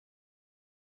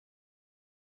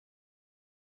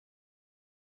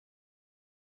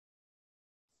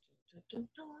There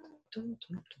we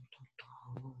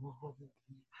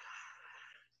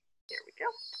go.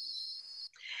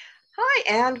 Hi,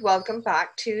 and welcome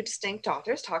back to Distinct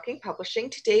Authors Talking Publishing.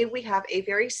 Today we have a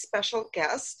very special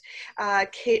guest.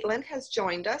 Caitlin has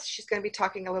joined us. She's going to be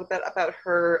talking a little bit about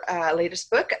her latest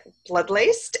book,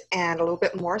 Bloodlaced, and a little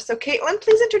bit more. So Caitlin,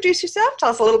 please introduce yourself.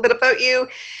 Tell us a little bit about you.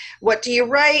 What do you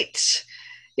write?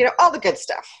 You know, all the good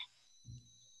stuff.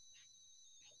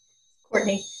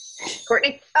 Courtney.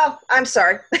 Courtney? Oh, I'm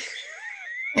sorry.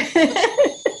 I'm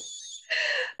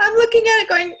looking at it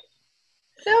going,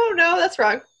 no, that's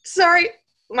wrong. Sorry,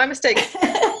 my mistake.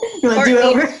 You want to do it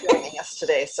over? Joining us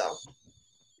today, so.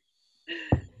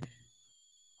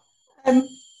 I'm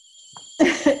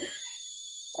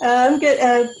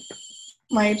good.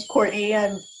 My name's Courtney.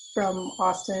 I'm from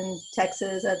Austin,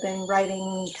 Texas. I've been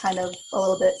writing kind of a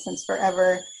little bit since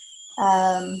forever.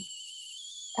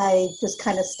 I just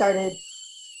kind of started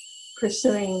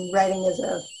pursuing writing as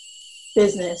a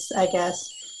business, I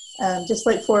guess, just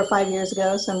like 4 or 5 years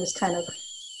ago. So I'm just kind of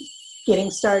getting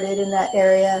started in that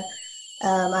area.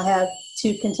 I have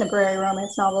 2 contemporary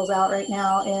romance novels out right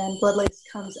now, and Bloodlaced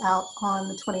comes out on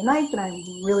the 29th, and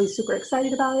I'm really super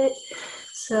excited about it.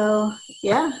 So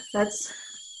yeah, that's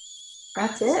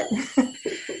it.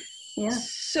 Yeah.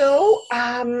 So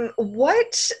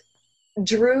what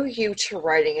drew you to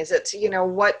writing? Is it,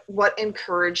 what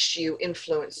encouraged you,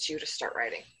 influenced you to start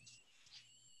writing?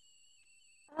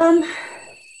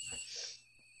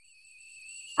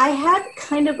 I had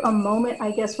kind of a moment,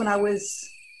 I guess, when I was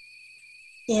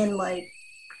in like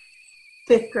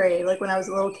 5th grade, like when I was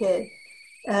a little kid.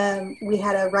 We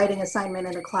had a writing assignment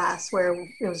in a class where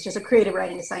it was just a creative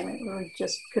writing assignment where we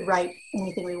just could write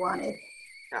anything we wanted.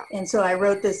 Oh. And so I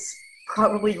wrote this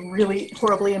probably really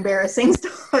horribly embarrassing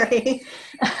story,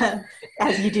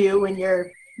 as you do when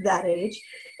you're that age.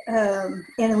 And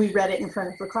then we read it in front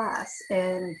of the class.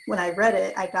 And when I read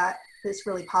it, I got this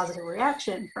really positive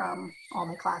reaction from all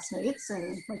my classmates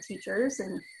and my teachers.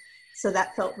 And so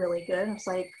that felt really good. I was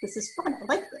like, this is fun. I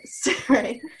like this,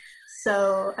 right?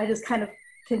 So I just kind of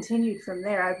continued from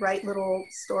there. I'd write little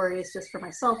stories just for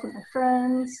myself and my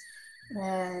friends.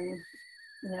 And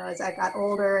as I got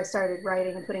older, I started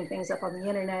writing and putting things up on the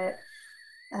internet.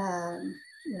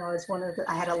 It's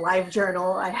I had a live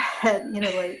journal. I had,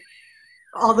 like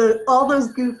all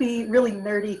those goofy, really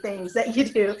nerdy things that you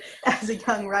do as a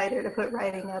young writer to put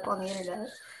writing up on the internet.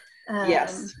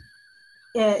 Yes.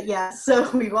 Yeah. So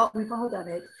we've all done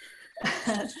it.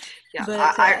 Yeah.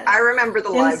 But, I remember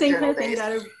the live same journal kind of thing.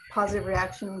 Got a positive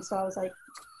reaction. So I was like,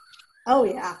 oh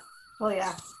yeah.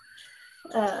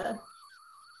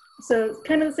 So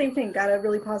kind of the same thing, got a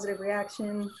really positive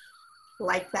reaction,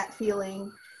 liked that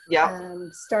feeling. Yeah.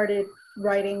 Started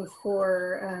writing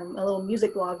for a little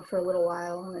music blog for a little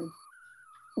while and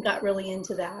got really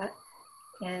into that.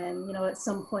 And, at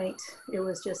some point it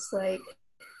was just like,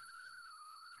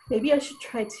 maybe I should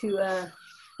try to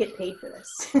get paid for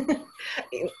this.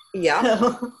 Yeah.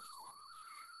 So,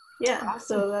 yeah,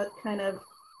 awesome. So that kind of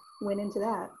went into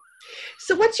that.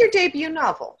 So what's your debut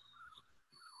novel?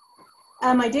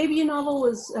 My debut novel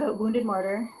was Wounded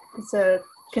Martyr. It's a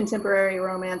contemporary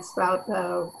romance about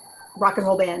a rock and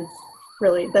roll band.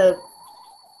 Really, the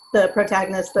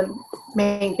protagonist, the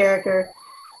main character,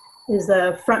 is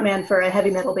the frontman for a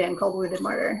heavy metal band called Wounded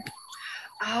Martyr.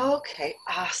 Okay,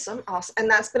 awesome. And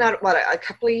that's been out, what, a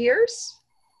couple of years?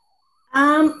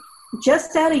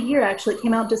 Just out a year, actually. It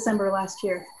came out December last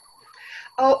year.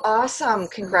 Oh, awesome.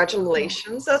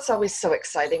 Congratulations. That's always so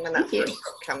exciting when that first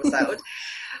comes out.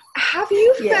 Have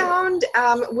you found,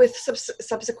 with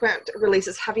subsequent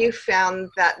releases, have you found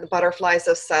that the butterflies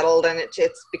have settled and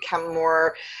it's become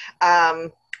more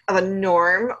of a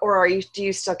norm, or do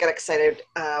you still get excited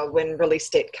when release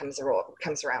date comes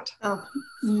around? Oh,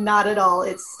 not at all.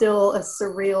 It's still a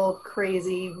surreal,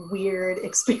 crazy, weird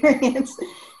experience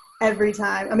every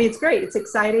time. I mean, it's great. It's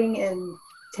exciting and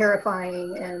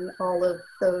terrifying and all of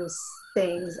those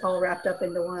things all wrapped up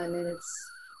into one, and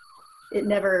it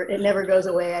never goes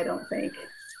away, I don't think.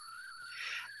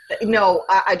 No,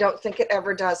 I don't think it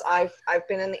ever does. I've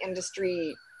been in the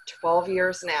industry 12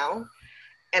 years now,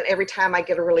 and every time I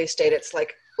get a release date, it's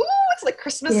like, ooh, it's like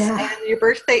Christmas and your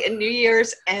birthday and New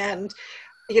Year's, and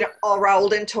all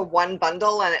rolled into one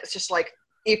bundle, and it's just like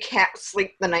you can't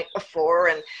sleep the night before,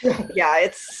 and yeah,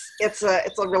 it's a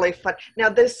really fun. Now,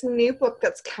 this new book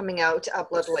that's coming out,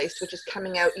 Bloodlaced, which is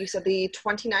coming out, you said the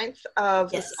 29th of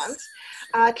this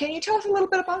month. Can you tell us a little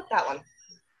bit about that one?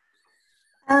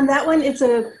 That one, it's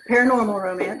a paranormal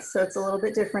romance, so it's a little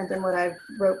bit different than what I've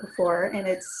wrote before, and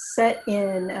it's set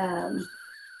in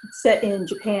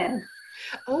Japan.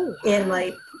 Oh, wow. In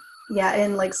like Yeah,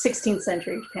 in like 16th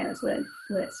century Japan is when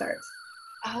it starts.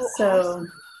 Oh, So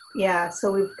awesome. yeah,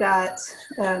 so we've got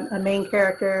a main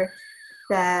character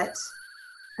that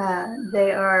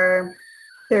they're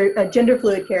a gender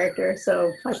fluid character,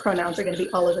 so my pronouns are going to be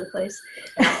all over the place.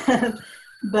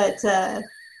 But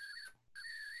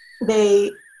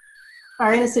they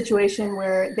are in a situation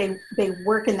where they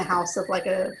work in the house of like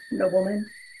a nobleman,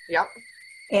 Yep.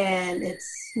 and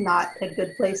it's not a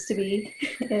good place to be,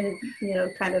 and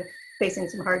kind of facing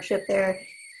some hardship there,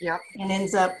 Yep. and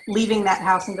ends up leaving that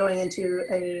house and going into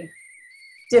a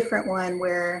different one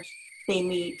where they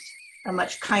meet a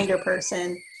much kinder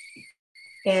person.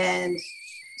 And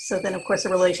so then, of course, a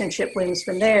relationship blooms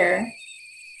from there.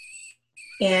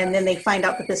 And then they find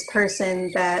out that this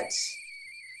person that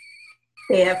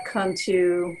they have come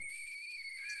to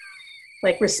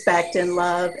like respect and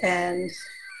love, and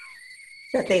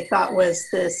that they thought was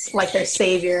this like their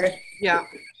savior, Yeah.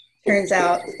 turns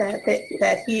out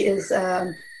that he is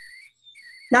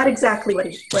not exactly what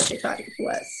they thought he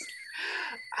was.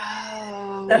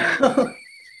 Oh. So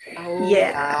Oh,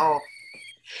 yeah, wow.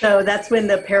 so that's when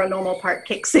the paranormal part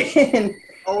kicks in,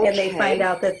 and they find Okay.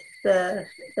 out that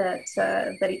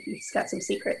he's got some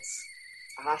secrets.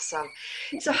 Awesome.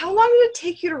 So how long did it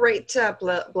take you to write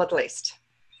Blood Laced?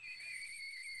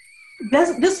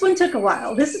 This one took a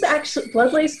while. This is actually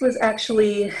Bloodlaced was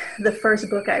actually the first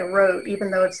book I wrote, even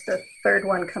though it's the third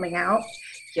one coming out.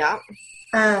 Yeah.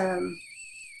 Um,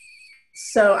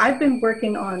 so I've been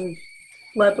working on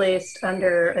Bloodlaced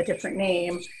under a different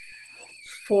name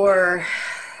for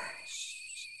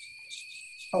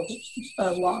a,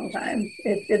 a long time.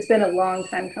 It's been a long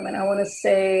time coming. I want to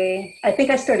say I think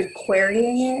I started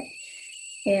querying it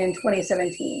in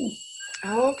 2017.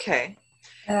 Okay.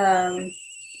 Um,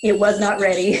 it was not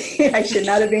ready. I should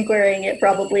not have been querying it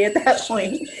probably at that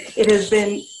point. It has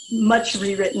been much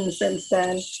rewritten since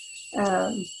then.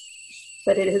 Um,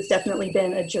 but it has definitely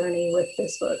been a journey with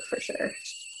this book for sure.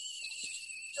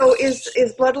 So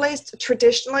is Blood Laced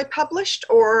traditionally published,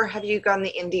 or have you gone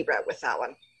the indie route with that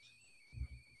one?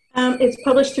 It's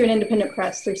published through an independent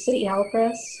press, through City Owl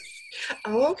Press.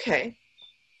 Oh, okay.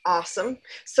 Awesome.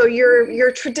 So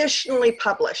you're traditionally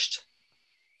published.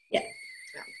 Yeah.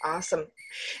 Yeah, awesome.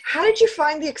 How did you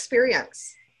find the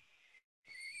experience?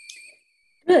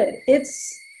 Good.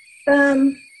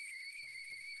 Um,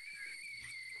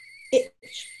 it,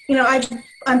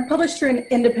 I'm published through an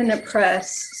independent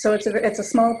press, so it's a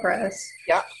small press.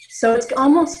 Yeah. So it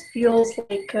almost feels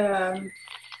like a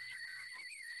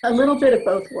little bit of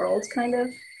both worlds, kind of,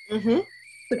 Mm-hmm.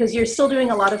 because you're still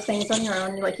doing a lot of things on your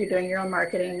own, like you're doing your own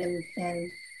marketing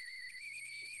and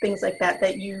things like that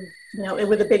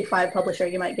with a big five publisher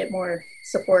you might get more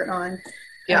support on.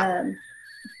 Yeah.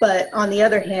 But on the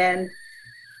other hand,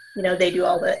 they do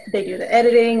the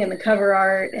editing and the cover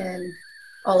art and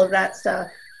all of that stuff,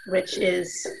 which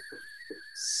is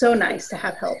so nice to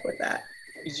have help with that.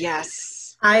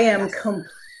 Yes. I am Yes.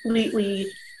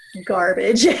 completely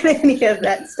garbage at any of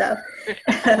that stuff,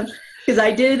 because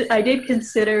I did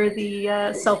consider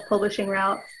the self-publishing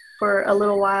route for a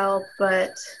little while,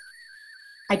 but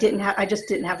I just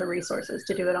didn't have the resources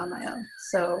to do it on my own.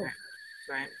 So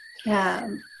Right.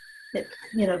 um,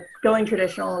 going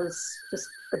traditional is just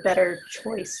the better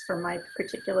choice for my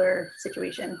particular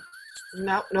situation.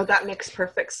 No, no, that makes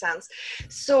perfect sense.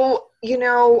 So,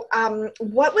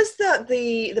 what was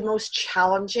the most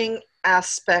challenging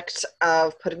aspect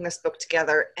of putting this book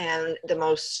together, and the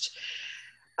most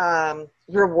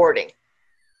rewarding?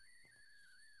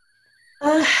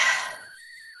 Uh,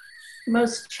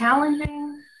 Most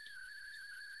challenging,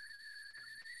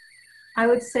 I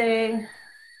would say,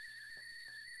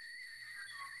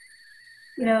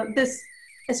 this,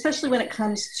 especially when it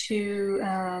comes to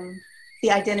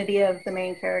the identity of the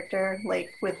main character, like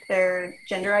with their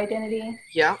gender identity,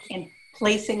 Yeah. and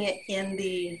placing it in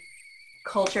the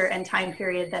culture and time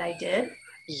period that I did.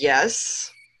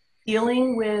 Yes.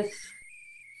 Dealing with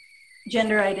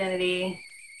gender identity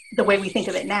the way we think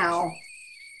of it now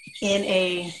in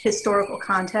a historical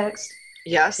context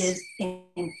Yes. is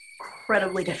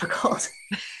incredibly difficult.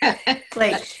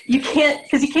 Like you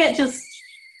can't just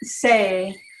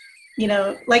say,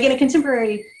 like in a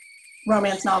contemporary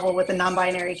romance novel with a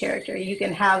non-binary character, you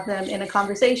can have them in a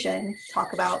conversation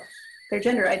talk about their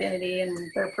gender identity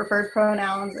and their preferred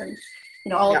pronouns, and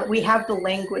all of it. We have the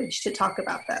language to talk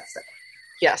about that stuff.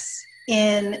 Yes.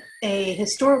 In a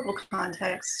historical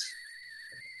context,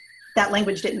 that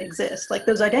language didn't exist. Like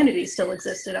those identities still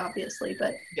existed, obviously,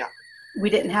 but Yeah, we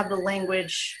didn't have the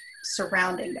language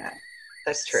surrounding that.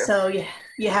 that's true. So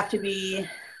you have to be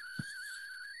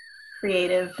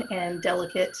creative and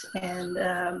delicate and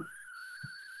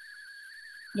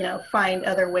find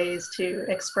other ways to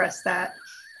express that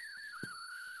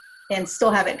and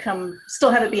still have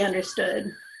it be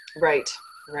understood. Right.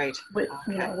 With,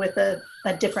 Okay. with a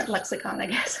different lexicon, I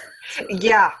guess.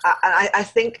 Yeah. I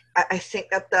think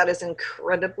that is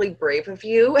incredibly brave of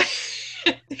you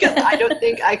because I don't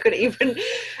think I could even,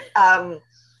 I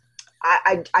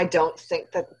don't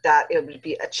think that it would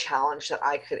be a challenge that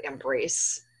I could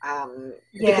embrace.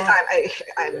 Because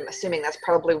I'm assuming that's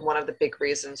probably one of the big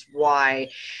reasons why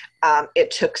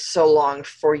it took so long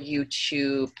for you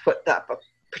to put that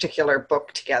particular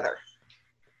book together.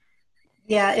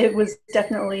 Yeah, it was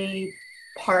definitely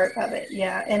part of it.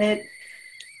 Yeah, and it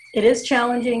is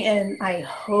challenging, and I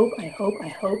hope that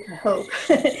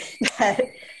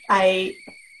I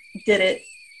did it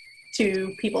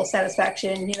to people's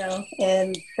satisfaction,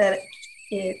 and that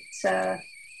it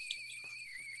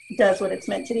does what it's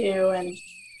meant to do,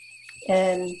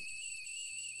 and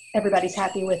everybody's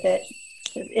happy with it.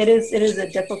 It is a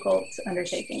difficult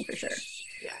undertaking for sure.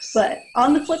 Yes. But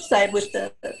on the flip side, with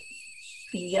the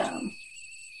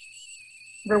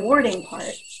rewarding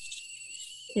part,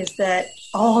 is that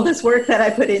all this work that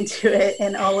I put into it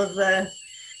and all of the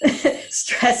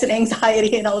stress and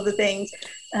anxiety and all of the things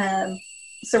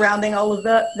surrounding all of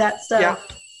that stuff,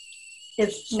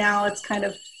 it's kind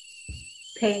of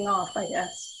paying off, I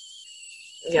guess.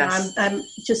 Yes. I'm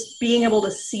just being able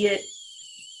to see it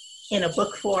in a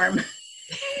book form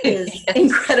is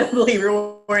incredibly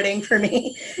rewarding for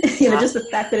me. Just the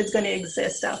fact that it's going to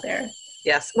exist out there.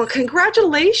 Yes. Well,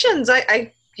 congratulations.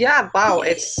 Yeah, wow.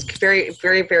 It's very,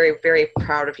 very, very, very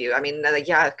proud of you. I mean,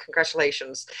 yeah,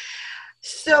 congratulations.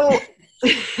 So,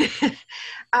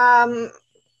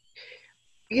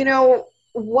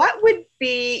 what would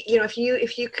be, if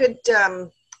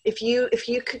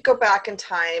you could go back in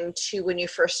time to when you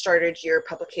first started your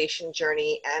publication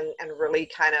journey and really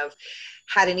kind of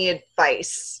had any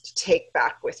advice to take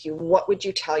back with you, what would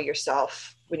you tell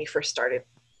yourself when you first started?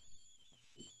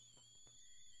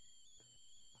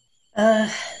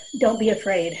 Don't be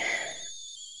afraid,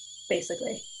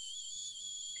 basically.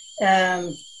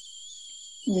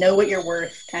 Know what you're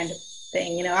worth, kind of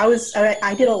thing.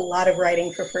 I did a lot of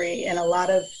writing for free, and a lot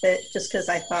of it just because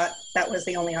I thought that was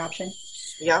the only option.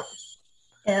 Yep.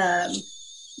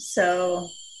 So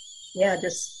yeah,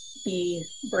 just be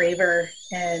braver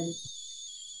and,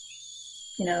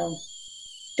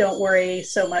 don't worry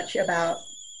so much about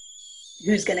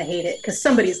who's going to hate it, because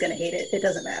somebody's going to hate it. It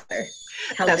doesn't matter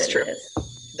how That's good true. it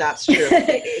is. That's true.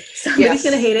 Somebody's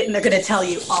going to hate it, and they're going to tell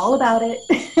you all about it.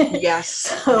 Yes.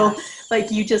 So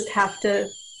like, you just have to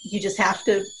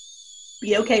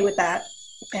be okay with that,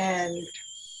 and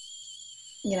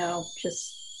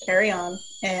just carry on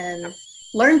and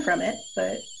learn from it,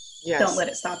 but don't let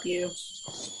it stop you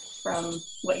from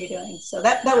what you're doing. So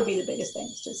that would be the biggest thing.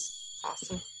 It's just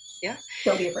awesome. Yeah.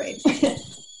 Don't be afraid.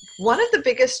 One of the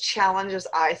biggest challenges,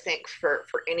 I think, for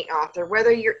any author,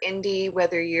 whether you're indie,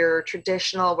 whether you're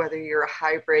traditional, whether you're a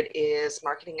hybrid, is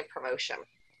marketing and promotion.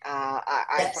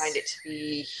 I find it to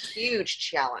be a huge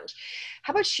challenge.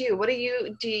 How about you? What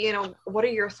are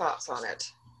your thoughts on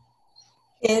it?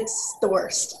 It's the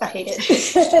worst. I hate it.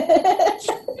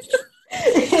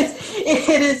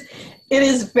 It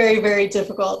is very, very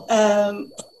difficult.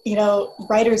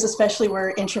 Writers especially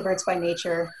were introverts by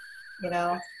nature,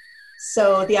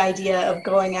 so the idea of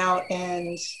going out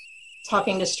and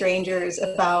talking to strangers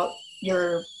about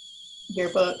your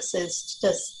books is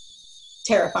just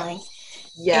terrifying.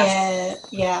 Yes. And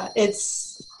yeah,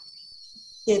 it's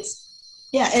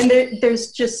and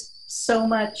there's just so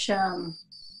much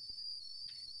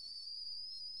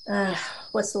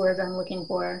what's the word I'm looking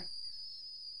for?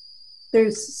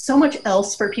 There's so much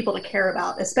else for people to care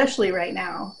about, especially right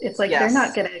now. It's like they're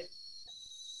not gonna,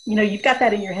 you've got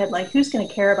that in your head, like, who's gonna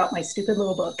care about my stupid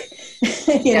little book?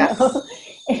 you know?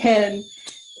 And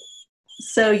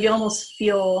so you almost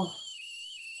feel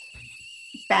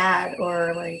bad,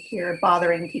 or like you're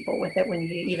bothering people with it when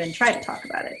you even try to talk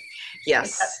about it.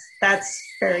 Yes. Like that's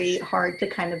very hard to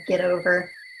kind of get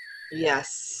over.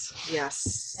 Yes.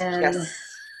 And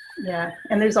yeah,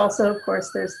 and there's also, of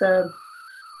course, there's the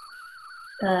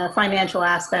financial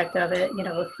aspect of it.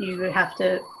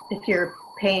 If you're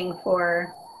paying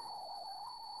for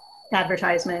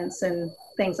advertisements and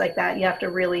things like that, you have to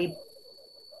really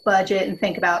budget and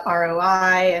think about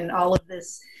ROI and all of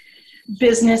this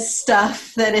business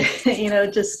stuff that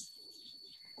just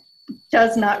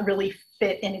does not really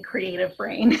fit in a creative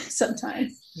brain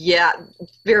sometimes. Yeah,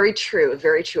 very true.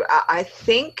 Very true. I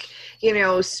think,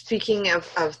 speaking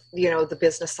of the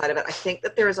business side of it, I think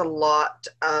that there's a lot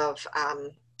of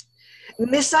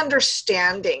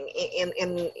misunderstanding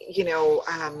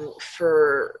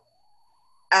for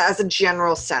as a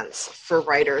general sense for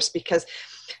writers, because,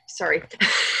 sorry,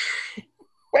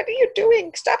 what are you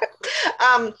doing? Stop it.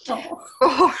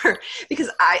 Because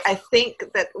I think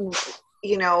that,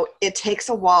 you know, it takes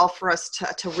a while for us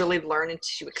to really learn and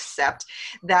to accept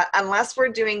that unless we're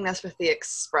doing this with the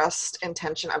expressed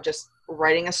intention of just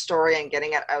writing a story and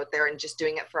getting it out there and just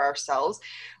doing it for ourselves,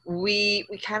 we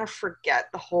kind of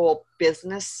forget the whole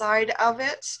business side of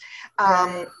it.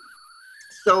 Right.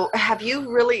 So have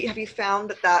you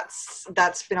found that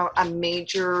that's been a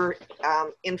major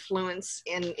influence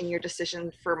in your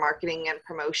decision for marketing and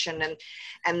promotion,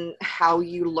 and how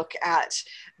you look at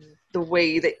the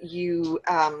way that you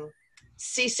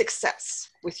see success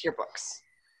with your books?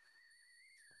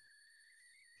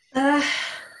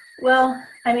 Well,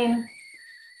 I mean,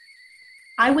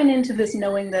 I went into this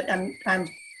knowing that I'm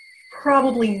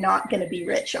probably not going to be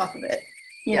rich off of it,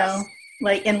 you Yes. know,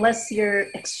 like unless you're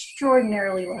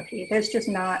extraordinarily lucky. There's just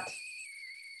not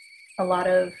a lot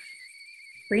of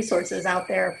resources out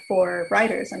there for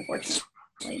writers,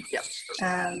 unfortunately. Yep.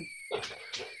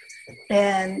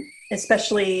 And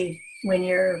especially when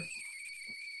you're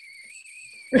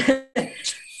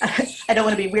I don't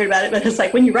want to be weird about it, but it's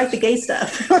like when you write the gay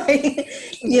stuff, like,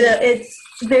 you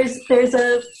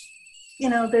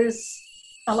know, there's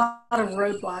a lot of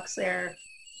roadblocks there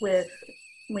with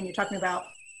when you're talking about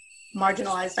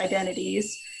marginalized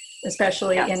identities,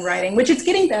 especially in writing, which it's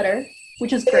getting better,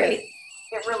 which is great.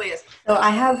 It really is. So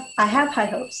I have high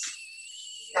hopes.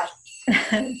 Yes.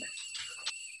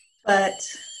 But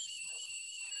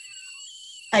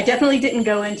I definitely didn't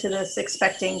go into this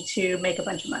expecting to make a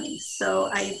bunch of money. So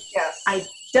I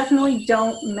definitely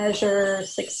don't measure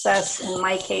success in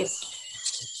my case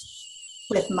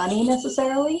with money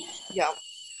necessarily. Yeah.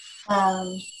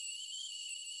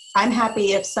 I'm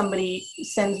happy if somebody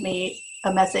sends me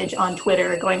a message on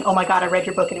Twitter going, "Oh my God, I read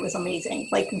your book and it was amazing."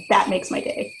 Like that makes my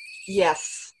day.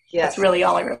 Yes. That's really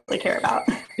all I really care about.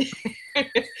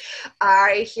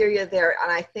 I hear you there, and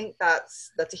I think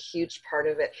that's a huge part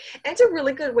of it. And it's a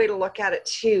really good way to look at it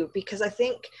too, because I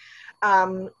think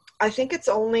it's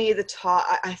only the top.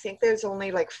 I think there's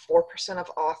only like 4% of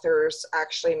authors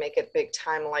actually make it big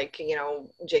time, like, you know,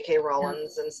 J.K. Rowling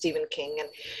and Stephen King,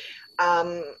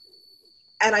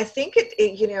 and I think it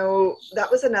you know,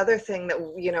 that was another thing that,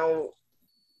 you know,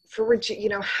 you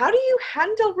know, how do you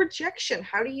handle rejection?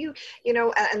 How do you, you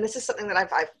know, and this is something that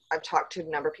I've talked to a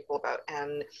number of people about,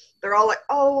 and they're all like,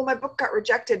 "Oh, well, my book got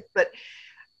rejected." But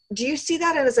do you see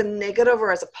that as a negative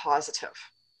or as a positive?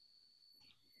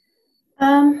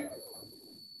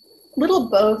 Little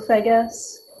both, I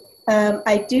guess.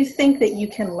 I do think that you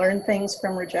can learn things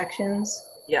from rejections.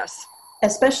 Yes.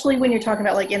 Especially when you're talking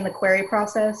about like in the query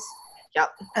process.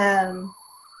 Yep.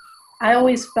 I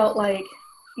always felt like,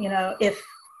 you know, if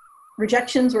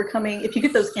rejections were coming, if you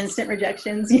get those instant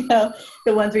rejections, you know,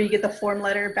 the ones where you get the form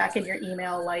letter back in your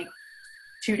email like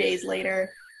 2 days later.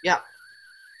 Yeah.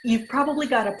 You've probably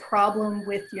got a problem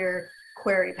with your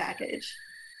query package.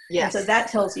 Yes. And so that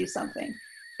tells you something.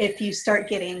 If you start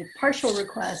getting partial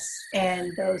requests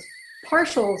and those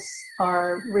partials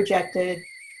are rejected,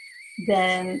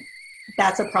 then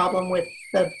that's a problem with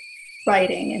the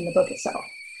writing in the book itself.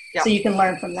 Yep. So you can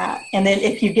learn from that. And then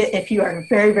if you are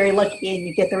very, very lucky and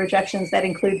you get the rejections that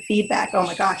include feedback, oh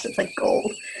my gosh, it's like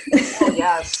gold. Oh,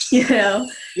 yes. You know?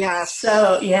 Yes.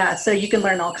 So you can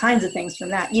learn all kinds of things from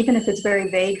that. Even if it's very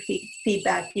vague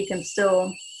feedback, you can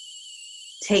still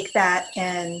take that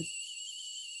and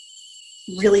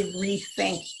really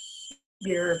rethink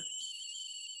your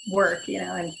work, you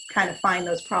know, and kind of find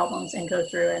those problems and go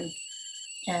through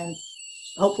and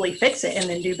hopefully fix it and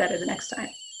then do better the next time.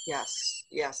 Yes.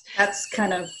 Yes. That's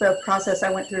kind of the process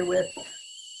I went through with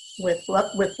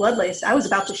Bloodlaced. I was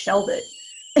about to shelve it.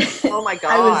 Oh my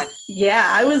God.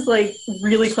 I was like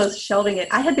really close to shelving it.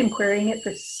 I had been querying it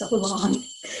for so long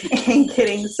and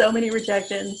getting so many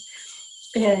rejections.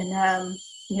 And,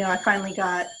 you know,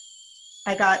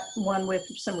 I got one with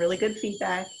some really good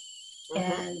feedback,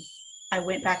 and I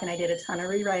went back and I did a ton of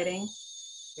rewriting,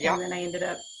 and then I ended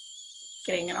up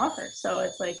getting an offer. So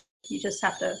it's like, you just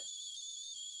have to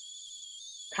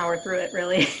power through it,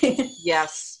 really.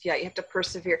 Yes. Yeah, you have to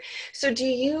persevere. So do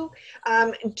you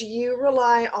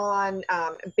rely on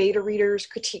beta readers,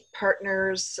 critique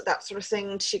partners, that sort of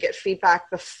thing to get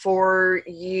feedback before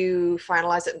you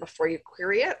finalize it and before you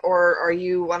query it? Or are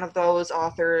you one of those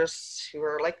authors who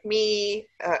are like me,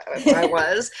 I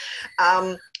was,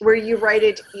 where you write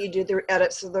it, you do the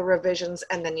edits of the revisions,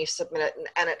 and then you submit it,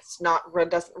 and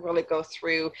doesn't really go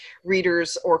through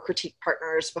readers or critique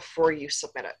partners before you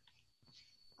submit it?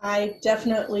 I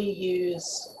definitely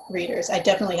use readers. I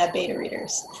definitely have beta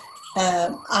readers.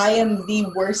 I am the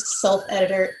worst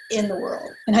self-editor in the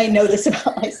world, and I know this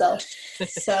about myself.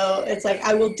 So it's like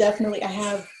I will definitely.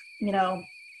 I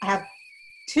have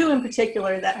two in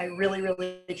particular that I really,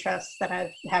 really trust, that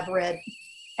I have read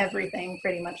everything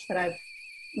pretty much that I've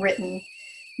written,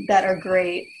 that are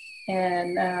great.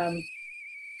 And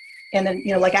then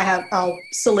like I'll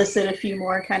solicit a few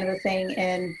more, kind of a thing,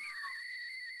 and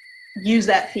use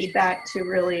that feedback to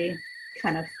really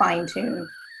kind of fine tune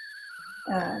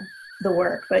uh, the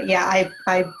work. But yeah,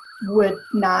 I would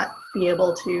not be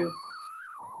able to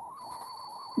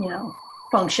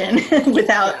function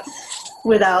without Yes.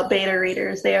 without beta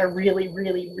readers. They are really,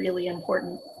 really, really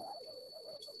important.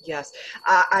 Yes,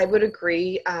 I would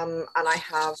agree. And I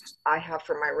have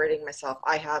for my writing myself,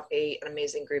 I have an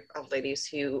amazing group of ladies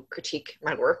who critique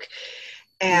my work.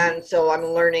 And so I'm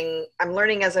learning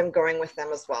as I'm going with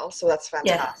them as well. So that's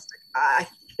Yeah. fantastic. I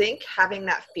think having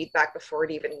that feedback before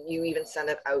you even send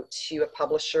it out to a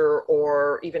publisher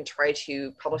or even try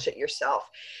to publish it yourself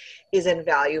is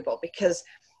invaluable, because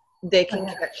they Oh, can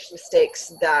yeah. catch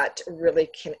mistakes that really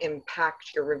can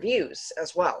impact your reviews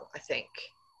as well, I think.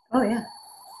 Oh, yeah.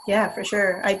 Yeah, for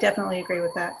sure. I definitely agree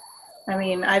with that. I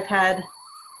mean, I've had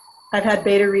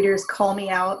beta readers call me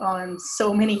out on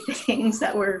so many things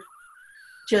that were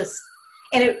just,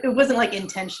 and it wasn't like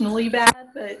intentionally bad,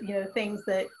 but things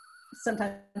that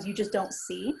sometimes you just don't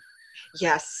see.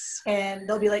 Yes. And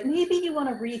they'll be like, maybe you want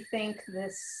to rethink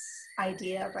this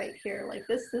idea right here. Like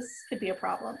this could be a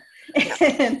problem. Yeah.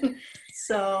 And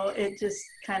so it just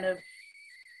kind of,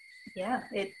 yeah,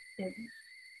 it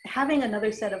having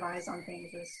another set of eyes on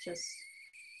things is just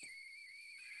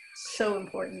so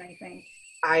important, I think.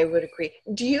 I would agree.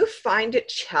 Do you find it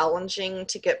challenging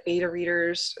to get beta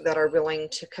readers that are willing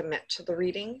to commit to the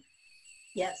reading?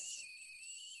 Yes.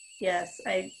 Yes,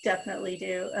 I definitely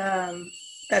do.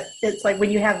 That it's like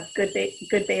when you have good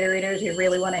beta readers, you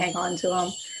really want to hang on to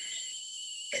them,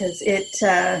 because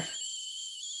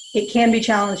it can be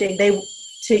challenging. They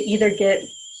to either get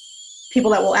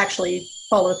people that will actually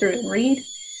follow through and read,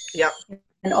 Yep.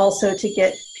 and also to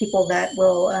get people that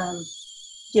will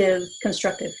give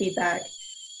constructive feedback.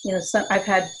 I've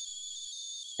had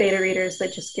beta readers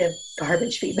that just give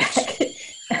garbage feedback.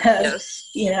 Yes.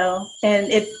 And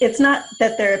it's not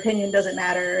that their opinion doesn't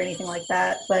matter or anything like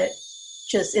that, but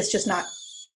it's just not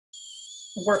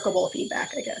workable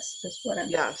feedback, I guess, is what I'm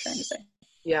trying to Yes. say.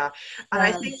 Yeah. And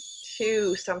I Um, think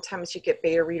too, sometimes you get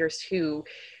beta readers who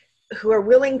are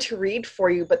willing to read for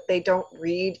you, but they don't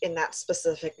read in that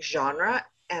specific genre.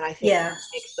 And I think yeah, that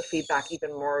makes the feedback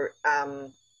even more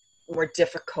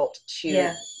difficult to yeah,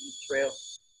 read through.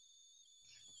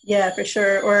 yeah, for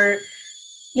sure. Or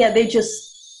yeah,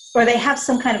 or they have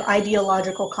some kind of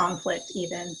ideological conflict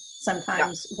even Yeah.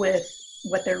 sometimes with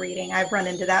what they're reading. I've run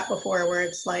into that before, where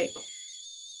it's like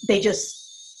they just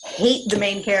hate the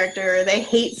main character, or they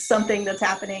hate something that's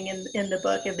happening in the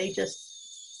book, and they just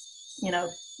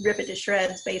rip it to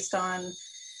shreds based on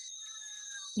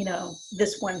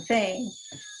this one thing.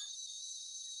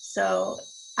 So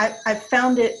I've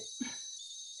found it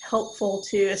helpful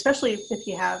to, especially if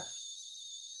you have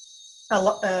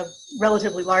a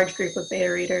relatively large group of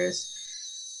beta readers,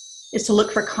 is to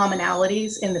look for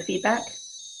commonalities in the feedback.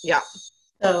 Yeah.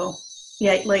 So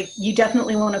yeah, like you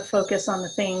definitely want to focus on the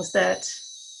things that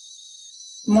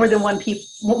more than one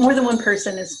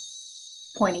person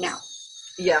is pointing out.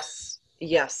 Yes.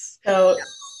 Yes. So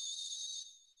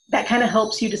that kind of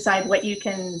helps you decide what you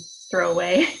can throw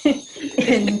away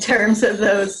in terms of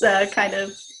those kind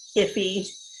of iffy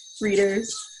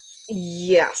readers.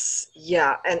 Yes.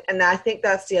 Yeah. And I think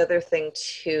that's the other thing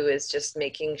too, is just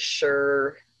making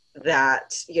sure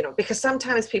that, because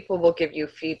sometimes people will give you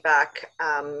feedback,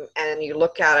 and you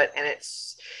look at it and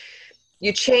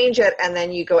you change it, and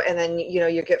then you go, and then,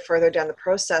 you get further down the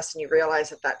process and you realize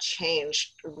that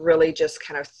change really just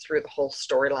kind of threw the whole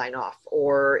storyline off,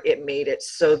 or it made it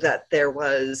so that there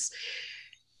was,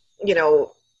 you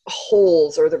know,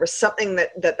 holes, or there was something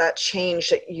that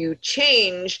changed, that you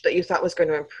changed, that you thought was going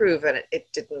to improve, and it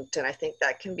didn't. And I think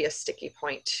that can be a sticky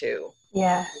point too.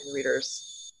 Yeah.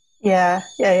 Readers. Yeah.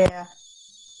 Yeah. Yeah.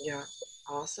 Yeah.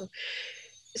 Awesome.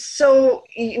 So,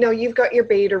 you've got your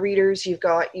beta readers, you've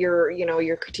got your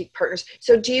critique partners.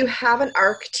 So do you have an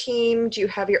ARC team? Do you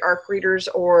have your ARC readers,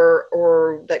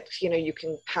 or that, you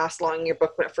can pass along your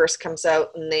book when it first comes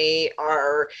out and they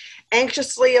are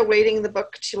anxiously awaiting the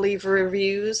book to leave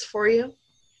reviews for you?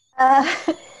 Uh,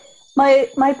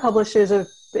 my publishers have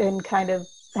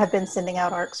been sending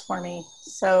out arcs for me,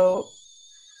 so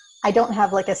I don't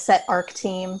have like a set arc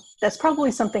team. That's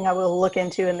probably something I will look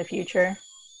into in the future,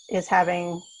 is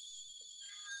having,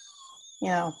 you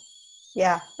know,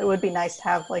 Yeah, it would be nice to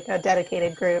have like a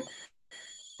dedicated group.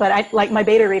 But I like my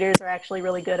beta readers are actually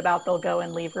really good about they'll go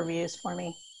and leave reviews for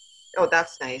me. Oh,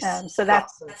 that's nice. So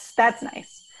Awesome. that's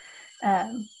nice.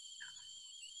 Um,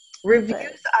 but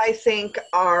Reviews, I think,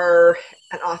 are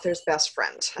an author's best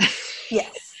friend.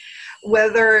 yes,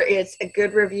 Whether it's a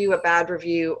good review, a bad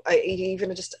review,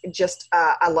 even just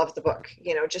I love the book.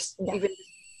 Just yeah, even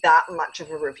that much of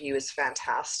a review is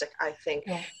fantastic, I think.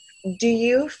 yeah. Do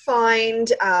you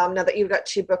find, now that you've got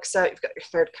 2 books out, you've got your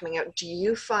third coming out, do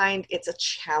you find it's a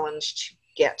challenge to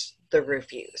get the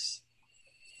reviews?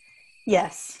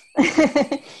 Yes.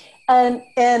 And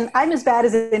I'm as bad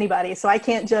as anybody, so I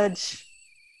can't judge,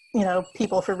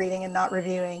 people for reading and not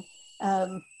reviewing.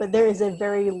 But there is a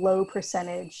very low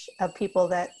percentage of people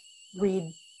that read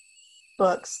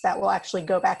books that will actually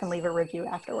go back and leave a review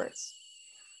afterwards.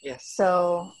 Yes.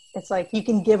 So it's like you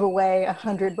can give away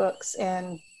 100 books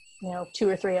and 2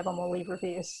 or 3 of them will leave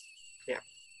reviews. Yeah.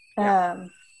 Yeah.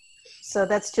 So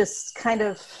that's just kind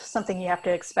of something you have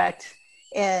to expect.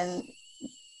 And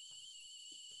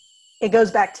it goes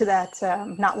back to that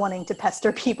not wanting to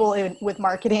pester people with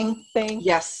marketing thing.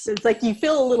 Yes. It's like you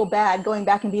feel a little bad going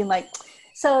back and being like,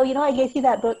 so, I gave you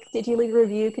that book. Did you leave a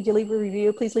review? Could you leave a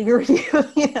review? Please leave a review.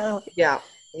 Yeah.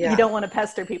 You Yeah. don't want to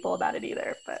pester people about it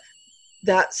either. But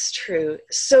That's true.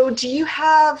 So do you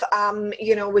have,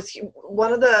 with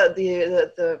one of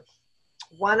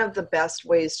one of the best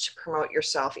ways to promote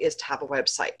yourself is to have a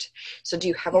website. So do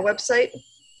you have a website?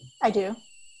 I do.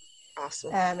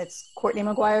 Awesome. It's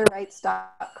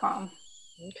CourtneyMcGuireWrites.com.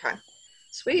 Okay.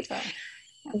 Sweet. So,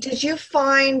 yeah. Did you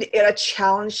find it a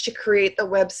challenge to create the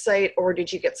website, or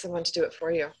did you get someone to do it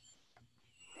for you?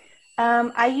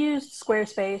 I used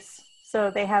Squarespace,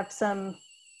 so they have some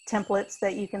templates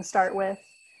that you can start with.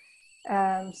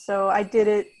 So I did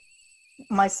it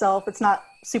myself. It's not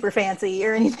super fancy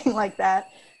or anything like that,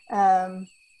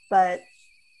 but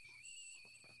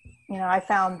I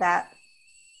found that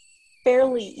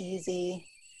fairly easy.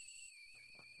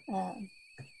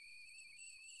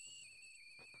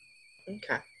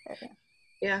 Okay.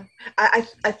 Yeah, I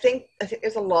think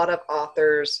there's a lot of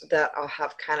authors that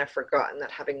have kind of forgotten that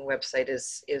having a website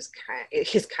is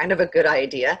kind of a good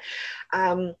idea.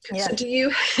 Yeah. So do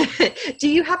you do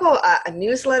you have a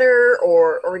newsletter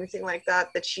or anything like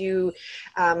that you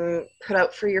put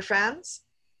out for your fans?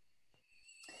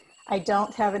 I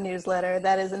don't have a newsletter.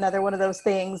 That is another one of those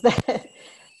things that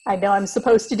I know I'm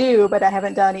supposed to do, but I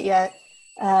haven't done it yet.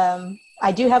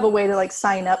 I do have a way to like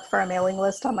sign up for a mailing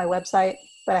list on my website,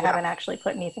 but I haven't actually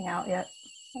put anything out yet.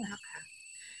 Okay.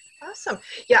 Awesome.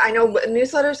 Yeah, I know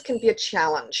newsletters can be a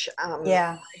challenge.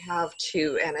 Yeah. I have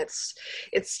too, and it's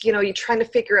you're trying to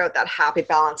figure out that happy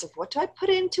balance of what do I put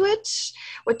into it,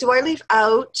 what do I leave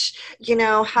out,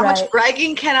 how much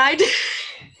bragging can I do?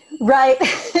 Right.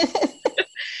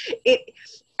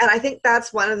 And I think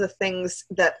that's one of the things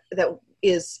that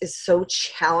is so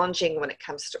challenging when it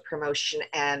comes to promotion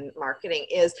and marketing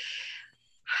is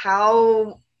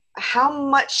how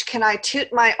much can I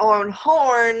toot my own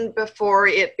horn before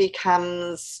it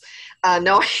becomes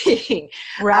annoying?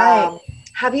 Right.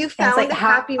 Have you found like, a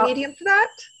happy medium for that?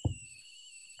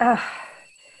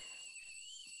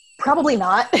 Probably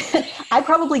not. I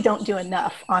probably don't do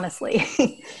enough, honestly.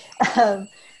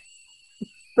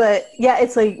 But yeah,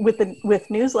 it's like with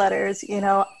newsletters,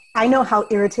 I know how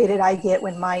irritated I get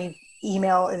when my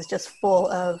email is just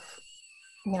full of,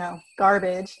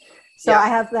 garbage. So I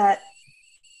have that,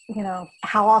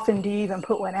 how often do you even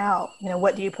put one out?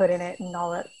 What do you put in it and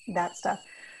all that stuff.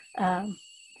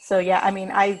 So yeah, I mean,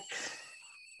 I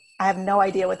have no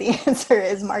idea what the answer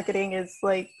is. Marketing is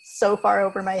like so far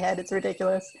over my head. It's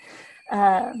ridiculous.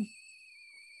 But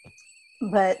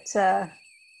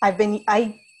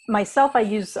I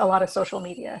use a lot of social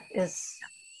media is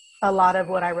a lot of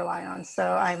what I rely on.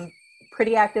 So I'm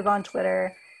pretty active on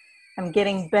Twitter. I'm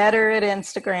getting better at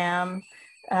Instagram,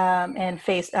 and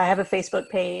I have a Facebook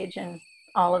page and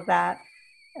all of that.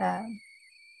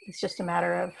 It's just a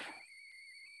matter of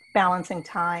balancing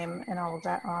time and all of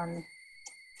that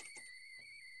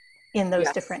in those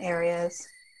different areas.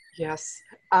 Yes.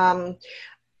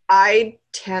 I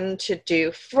tend to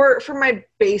do for my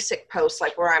basic posts,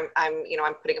 like where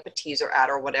I'm putting up a teaser ad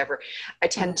or whatever, I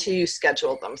tend to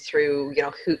schedule them through,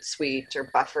 Hootsuite or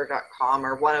buffer.com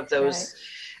or one of those,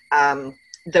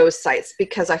 those sites,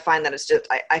 because I find that it's just,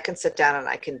 I can sit down and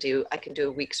I can do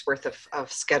a week's worth of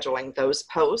scheduling those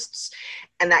posts.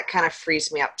 And that kind of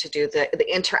frees me up to do the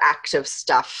interactive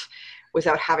stuff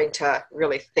without having to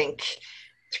really think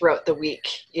throughout the week,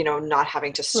 not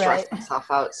having to stress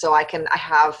myself out. So I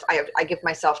give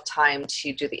myself time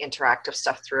to do the interactive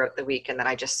stuff throughout the week. And then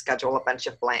I just schedule a bunch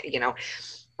of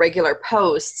regular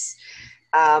posts,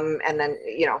 and then,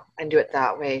 and do it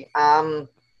that way.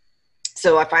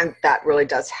 So I find that really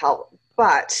does help,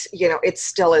 but, it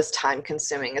still is time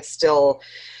consuming. It's still,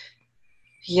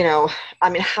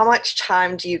 how much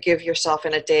time do you give yourself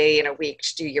in a day, in a week,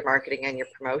 to do your marketing and your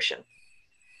promotion?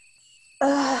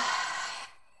 Uh,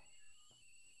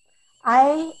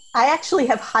 I actually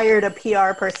have hired a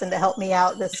PR person to help me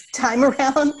out this time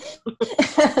around.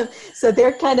 So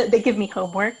they give me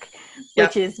homework,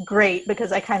 which is great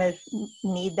because I kind of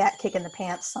need that kick in the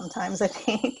pants sometimes, I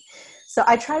think. So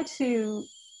I try to,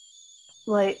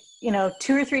 2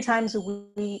 or 3 times a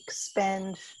week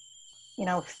spend,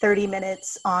 30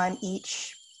 minutes on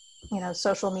each,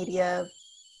 social media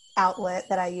outlet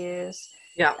that I use.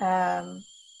 Yeah.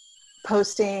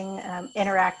 Posting,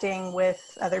 interacting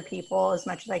with other people as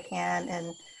much as I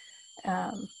can,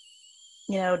 and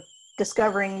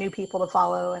discovering new people to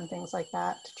follow and things like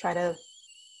that to try to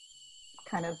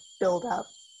kind of build up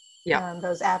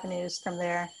those avenues from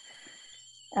there.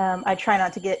 I try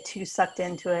not to get too sucked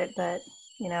into it, but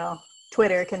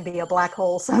Twitter can be a black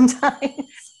hole sometimes.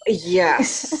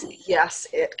 Yes,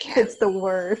 it can. It's the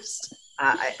worst.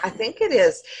 I think it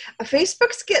is.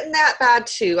 Facebook's getting that bad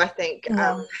too, I think.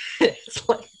 It's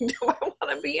like, do I want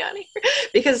to be on here?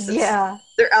 Because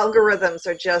their algorithms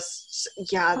are just,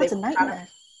 it's a nightmare.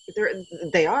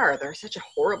 They're such a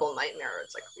horrible nightmare.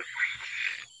 It's like,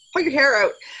 pull your hair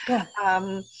out. Yeah.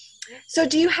 So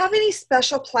do you have any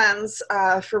special plans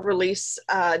for release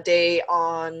day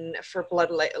for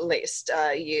Blood Laced?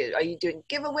 Are you doing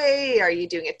giveaway? Are you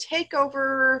doing a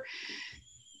takeover?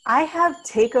 I have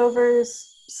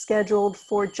takeovers scheduled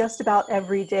for just about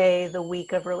every day the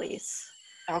week of release.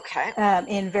 Okay.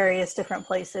 In various different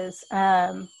places.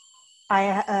 I'll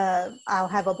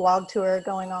have a blog tour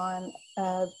going on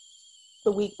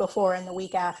the week before and the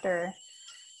week after.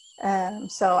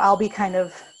 So I'll be kind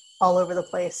of all over the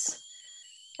place,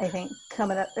 I think,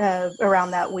 coming up around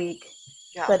that week.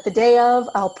 Yeah. But the day of,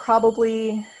 I'll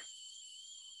probably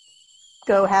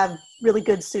go have really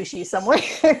good sushi somewhere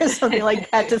or something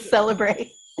like that to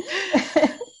celebrate.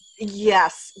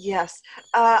 Yes.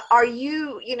 Are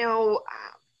you,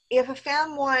 if a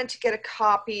fan wanted to get a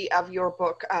copy of your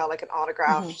book, like an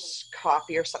autographed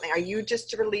copy or something, are you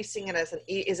just releasing it as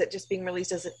is it just being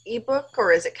released as an ebook,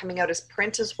 or is it coming out as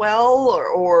print as well,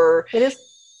 or?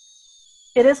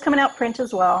 It is coming out print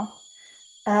as well.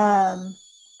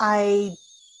 I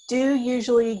do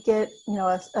usually get,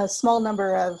 a small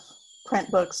number of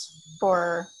print books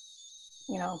for,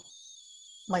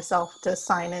 myself to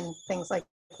sign and things like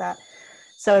that.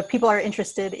 So if people are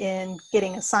interested in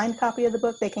getting a signed copy of the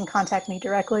book, they can contact me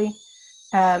directly.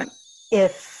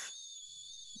 If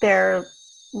they're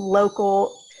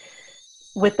local,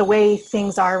 with the way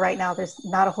things are right now, there's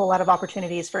not a whole lot of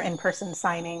opportunities for in-person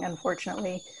signing,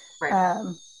 unfortunately. Right.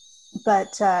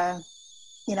 But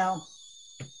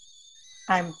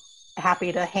I'm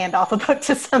happy to hand off a book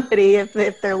to somebody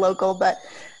if they're local. But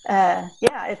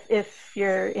if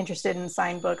you're interested in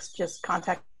signed books, just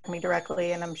contact me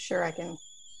directly, and I'm sure I can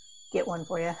get one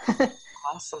for you.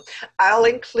 Awesome. I'll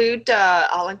include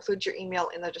your email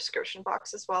in the description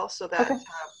box as well, so that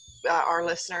our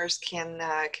listeners can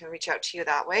reach out to you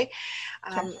that way.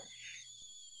 Sure.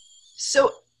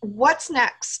 So what's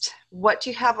next? What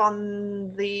do you have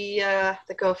on the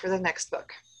go for the next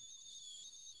book?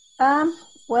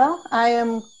 Well, I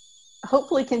am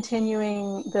hopefully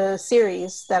continuing the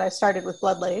series that I started with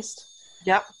Blood Laced.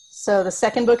 Yep. So the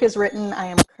second book is written. I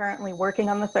am currently working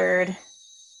on the third.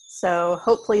 So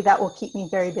hopefully that will keep me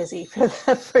very busy for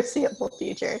the foreseeable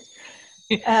future.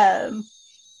 But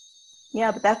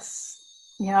that's,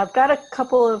 I've got a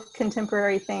couple of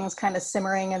contemporary things kind of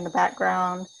simmering in the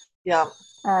background. Yeah.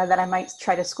 That I might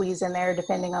try to squeeze in there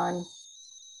depending on,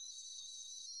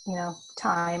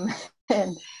 time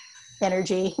and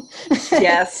energy.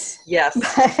 Yes.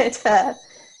 But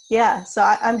so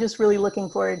I'm just really looking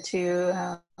forward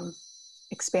to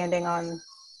expanding on,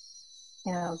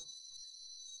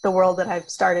 the world that I've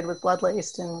started with Blood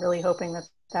Laced, and really hoping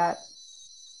that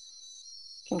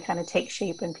can kind of take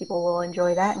shape and people will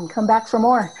enjoy that and come back for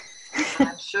more.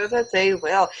 I'm sure that they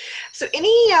will. So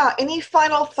any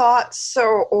final thoughts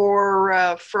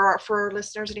or for our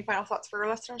listeners, any final thoughts for our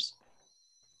listeners?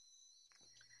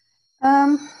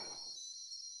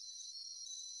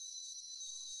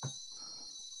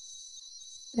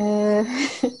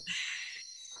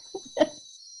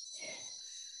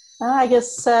 I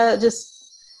guess just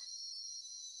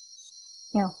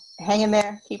hang in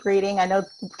there, keep reading. I know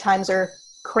times are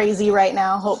crazy right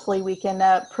now. Hopefully we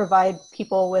can provide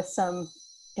people with some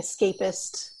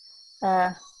escapist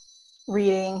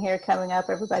reading here coming up.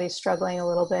 Everybody's struggling a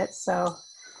little bit, so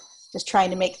just trying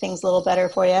to make things a little better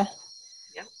for you.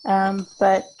 Yeah.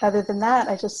 But other than that,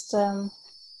 I just,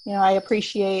 I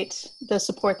appreciate the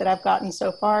support that I've gotten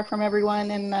so far from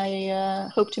everyone, and I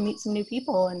hope to meet some new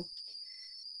people, and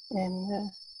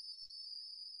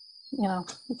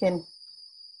we can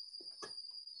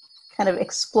kind of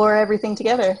explore everything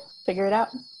together, figure it out.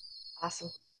 Awesome.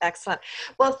 Excellent.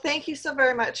 Well, thank you so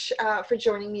very much for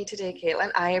joining me today,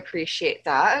 Caitlin. I appreciate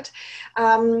that.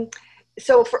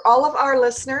 So for all of our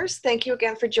listeners, thank you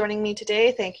again for joining me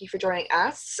today. Thank you for joining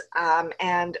us.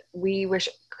 And we wish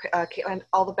Caitlin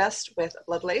all the best with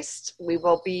Bloodlaced. We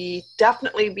will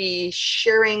definitely be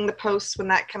sharing the posts when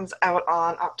that comes out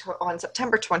on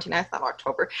September 29th, not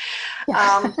October.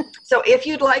 Yeah. So if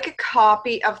you'd like a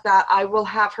copy of that, I will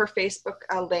have her Facebook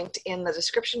linked in the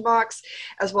description box,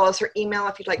 as well as her email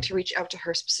if you'd like to reach out to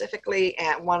her specifically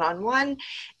and one-on-one.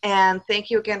 And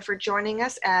thank you again for joining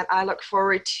us, and I look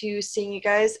forward to seeing you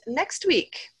guys next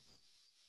week.